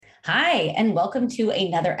Hi, and welcome to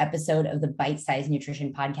another episode of the Bite Size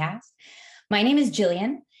Nutrition Podcast. My name is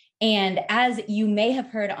Jillian, and as you may have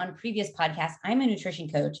heard on previous podcasts, I'm a nutrition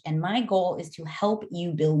coach, and my goal is to help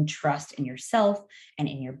you build trust in yourself and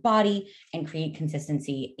in your body and create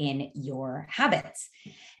consistency in your habits.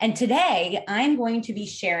 And today, I'm going to be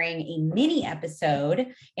sharing a mini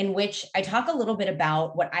episode in which I talk a little bit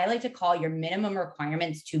about what I like to call your minimum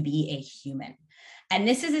requirements to be a human. And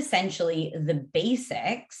this is essentially the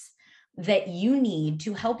basics that you need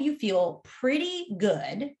to help you feel pretty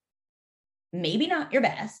good, maybe not your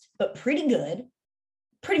best, but pretty good,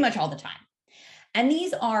 pretty much all the time. And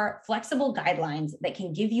these are flexible guidelines that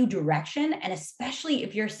can give you direction. And especially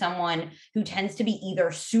if you're someone who tends to be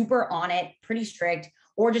either super on it, pretty strict,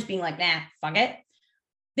 or just being like, nah, fuck it.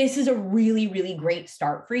 This is a really, really great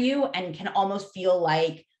start for you and can almost feel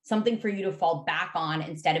like something for you to fall back on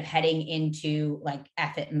instead of heading into like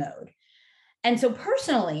F it mode. And so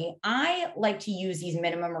personally, I like to use these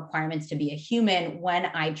minimum requirements to be a human when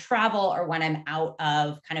I travel or when I'm out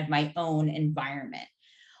of kind of my own environment.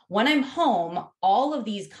 When I'm home, all of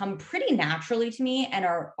these come pretty naturally to me and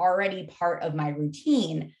are already part of my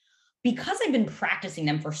routine because I've been practicing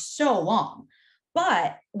them for so long.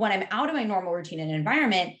 But when I'm out of my normal routine and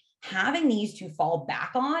environment, having these to fall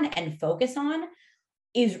back on and focus on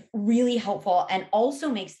is really helpful and also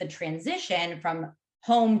makes the transition from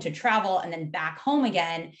home to travel and then back home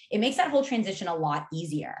again, it makes that whole transition a lot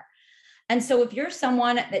easier. And so if you're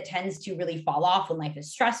someone that tends to really fall off when life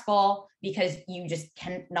is stressful because you just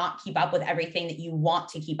cannot keep up with everything that you want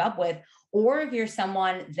to keep up with, or if you're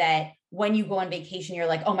someone that when you go on vacation, you're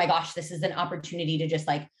like, oh my gosh, this is an opportunity to just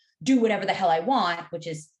like do whatever the hell I want, which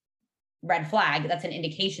is red flag. That's an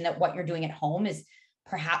indication that what you're doing at home is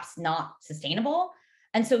perhaps not sustainable.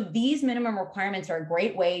 And so these minimum requirements are a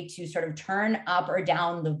great way to sort of turn up or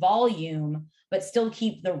down the volume, but still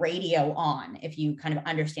keep the radio on, if you kind of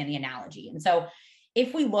understand the analogy. And so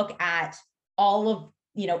if we look at all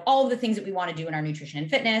of the things that we want to do in our nutrition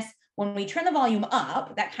and fitness, when we turn the volume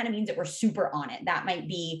up, that kind of means that we're super on it. That might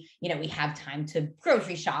be, we have time to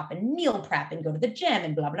grocery shop and meal prep and go to the gym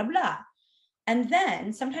and blah, blah, blah. And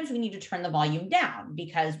then sometimes we need to turn the volume down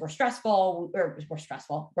because we're stressed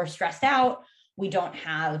out. We don't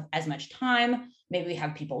have as much time. Maybe we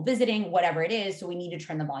have people visiting, whatever it is. So we need to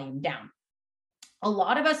turn the volume down. A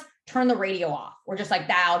lot of us turn the radio off. We're just like,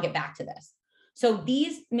 I'll get back to this. So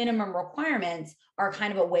these minimum requirements are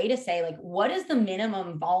kind of a way to say, like, what is the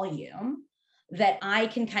minimum volume that I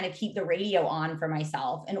can kind of keep the radio on for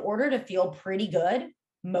myself in order to feel pretty good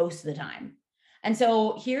most of the time? And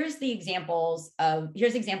so here's examples of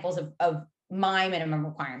my minimum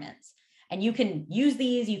requirements. And you can use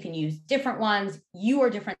these, you can use different ones. You are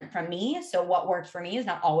different from me. So what works for me is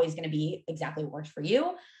not always going to be exactly what works for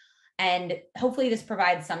you. And hopefully this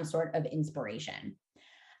provides some sort of inspiration.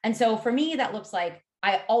 And so for me, that looks like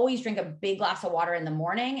I always drink a big glass of water in the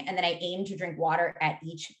morning, and then I aim to drink water at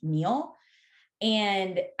each meal.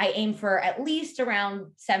 And I aim for at least around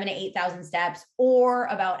 7,000 to 8,000 steps or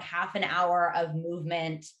about half an hour of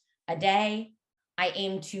movement a day. I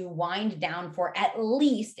aim to wind down for at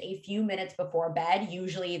least a few minutes before bed.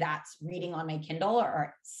 Usually that's reading on my Kindle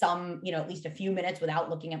or at least a few minutes without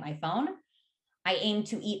looking at my phone. I aim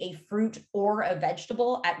to eat a fruit or a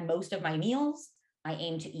vegetable at most of my meals. I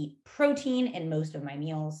aim to eat protein in most of my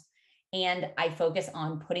meals. And I focus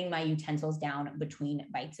on putting my utensils down between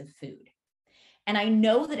bites of food. And I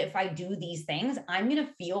know that if I do these things, I'm going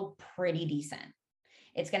to feel pretty decent.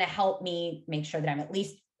 It's going to help me make sure that I'm at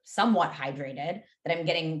least somewhat hydrated, that I'm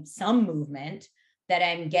getting some movement, that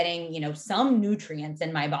I'm getting, some nutrients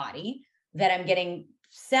in my body, that I'm getting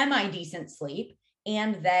semi-decent sleep,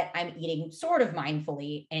 and that I'm eating sort of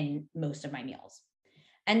mindfully in most of my meals.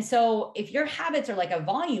 And so if your habits are like a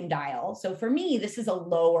volume dial, so for me, this is a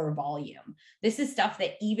lower volume. This is stuff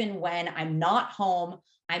that even when I'm not home,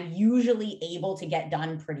 I'm usually able to get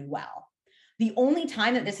done pretty well. The only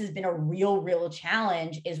time that this has been a real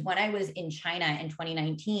challenge is when I was in China in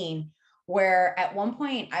 2019, where at one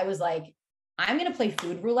point I was like, I'm going to play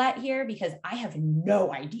food roulette here because I have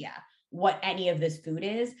no idea what any of this food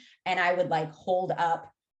is. And I would like hold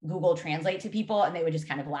up Google Translate to people and they would just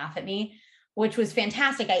kind of laugh at me, which was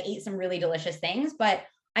fantastic. I ate some really delicious things, but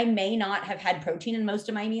I may not have had protein in most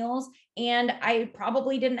of my meals. And I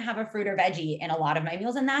probably didn't have a fruit or veggie in a lot of my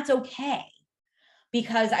meals. And that's okay,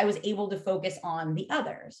 because I was able to focus on the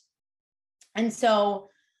others. And so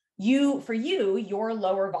your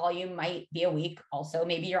lower volume might be a week. Also,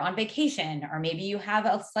 maybe you're on vacation, or maybe you have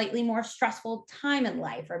a slightly more stressful time in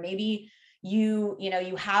life, or maybe you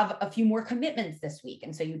have a few more commitments this week.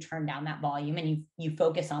 And so you turn down that volume and you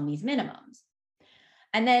focus on these minimums.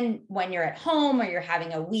 And then when you're at home or you're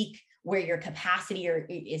having a week where your capacity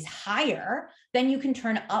is higher, then you can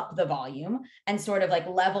turn up the volume and sort of like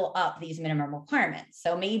level up these minimum requirements.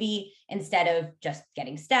 So maybe instead of just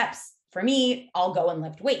getting steps, for me, I'll go and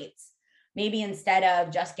lift weights. Maybe instead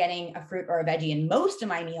of just getting a fruit or a veggie in most of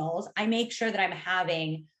my meals, I make sure that I'm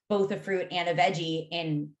having both a fruit and a veggie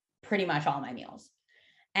in pretty much all my meals.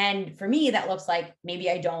 And for me, that looks like maybe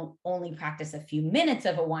I don't only practice a few minutes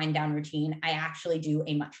of a wind down routine. I actually do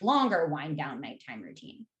a much longer wind down nighttime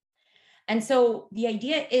routine. And so the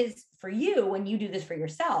idea is for you, when you do this for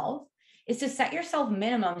yourself, is to set yourself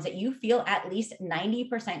minimums that you feel at least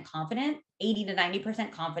 90% confident, 80 to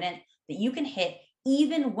 90% confident that you can hit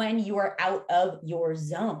even when you are out of your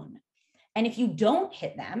zone. And if you don't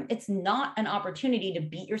hit them, it's not an opportunity to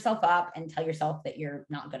beat yourself up and tell yourself that you're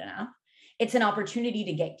not good enough. It's an opportunity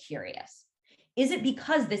to get curious. Is it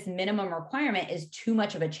because this minimum requirement is too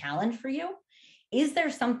much of a challenge for you? Is there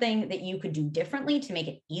something that you could do differently to make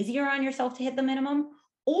it easier on yourself to hit the minimum?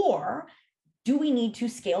 Or do we need to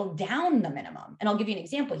scale down the minimum? And I'll give you an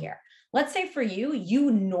example here. Let's say for you,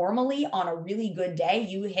 you normally on a really good day,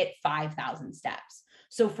 you hit 5,000 steps.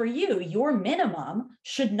 So for you, your minimum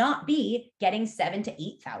should not be getting 7,000 to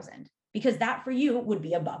 8,000 because that for you would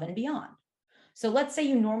be above and beyond. So let's say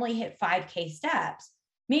you normally hit 5K steps.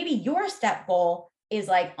 Maybe your step goal is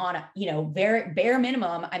like on a, bare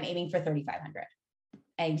minimum, I'm aiming for 3,500,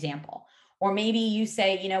 an example. Or maybe you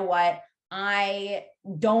say, you know what, I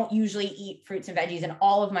don't usually eat fruits and veggies in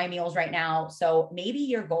all of my meals right now. So maybe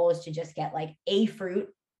your goal is to just get like a fruit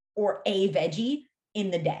or a veggie in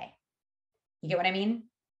the day. You get what I mean?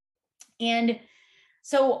 And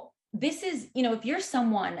so this is, if you're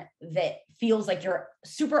someone that feels like you're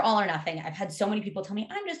super all or nothing, I've had so many people tell me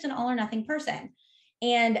I'm just an all or nothing person.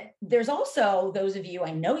 And there's also those of you,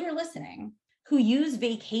 I know you're listening, who use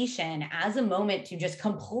vacation as a moment to just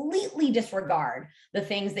completely disregard the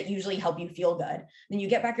things that usually help you feel good. Then you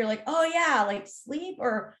get back, you're like, oh yeah, like sleep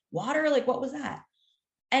or water, like what was that?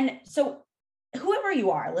 And so whoever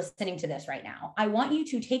you are listening to this right now, I want you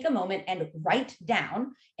to take a moment and write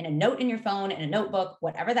down in a note in your phone, in a notebook,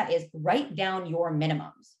 whatever that is, write down your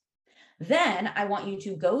minimums. Then I want you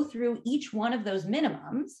to go through each one of those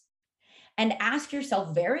minimums and ask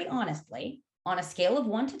yourself very honestly, on a scale of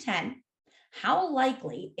 1 to 10, how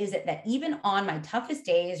likely is it that even on my toughest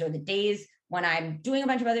days or the days when I'm doing a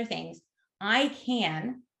bunch of other things, I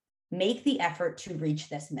can make the effort to reach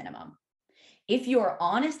this minimum? If your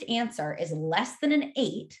honest answer is less than an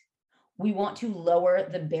 8, we want to lower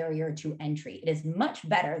the barrier to entry. It is much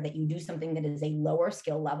better that you do something that is a lower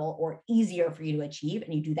skill level or easier for you to achieve,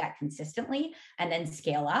 and you do that consistently and then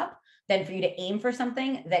scale up, than for you to aim for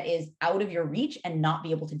something that is out of your reach and not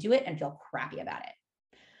be able to do it and feel crappy about it.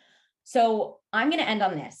 So I'm going to end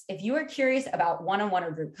on this. If you are curious about one-on-one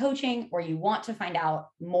or group coaching, or you want to find out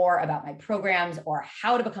more about my programs or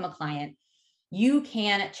how to become a client, you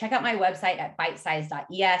can check out my website at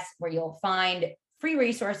bitesize.es, where you'll find free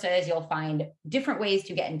resources. You'll find different ways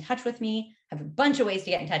to get in touch with me. I have a bunch of ways to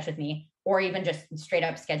get in touch with me, or even just straight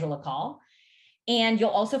up schedule a call. And you'll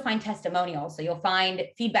also find testimonials. So you'll find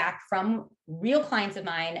feedback from real clients of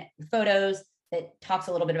mine, photos that talks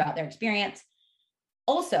a little bit about their experience.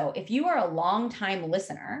 Also, if you are a long-time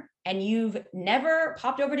listener and you've never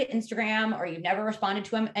popped over to Instagram or you've never responded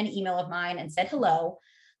to an email of mine and said hello,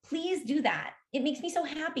 please do that. It makes me so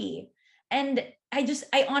happy. And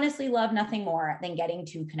I honestly love nothing more than getting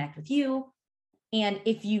to connect with you. And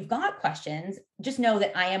if you've got questions, just know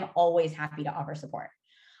that I am always happy to offer support.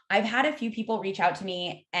 I've had a few people reach out to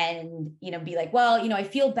me and, be like, well, I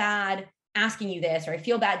feel bad asking you this, or I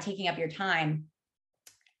feel bad taking up your time.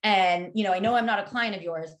 And, I know I'm not a client of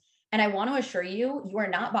yours, and I want to assure you, you are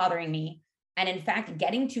not bothering me. And in fact,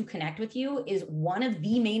 getting to connect with you is one of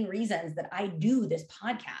the main reasons that I do this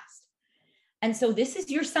podcast. And so this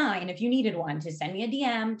is your sign, if you needed one, to send me a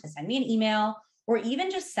DM, to send me an email, or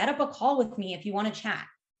even just set up a call with me if you want to chat.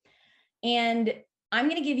 And I'm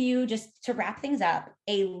going to give you, just to wrap things up,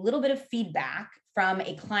 a little bit of feedback from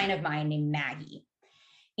a client of mine named Maggie.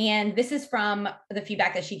 And this is from the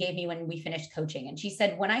feedback that she gave me when we finished coaching. And she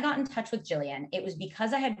said, when I got in touch with Jillian, it was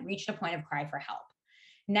because I had reached a point of cry for help.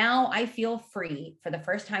 Now I feel free for the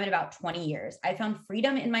first time in about 20 years. I found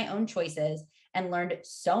freedom in my own choices and learned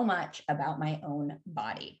so much about my own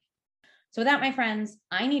body. So with that, my friends,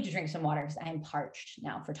 I need to drink some water because I am parched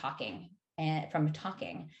now from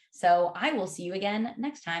talking. So I will see you again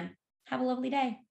next time. Have a lovely day.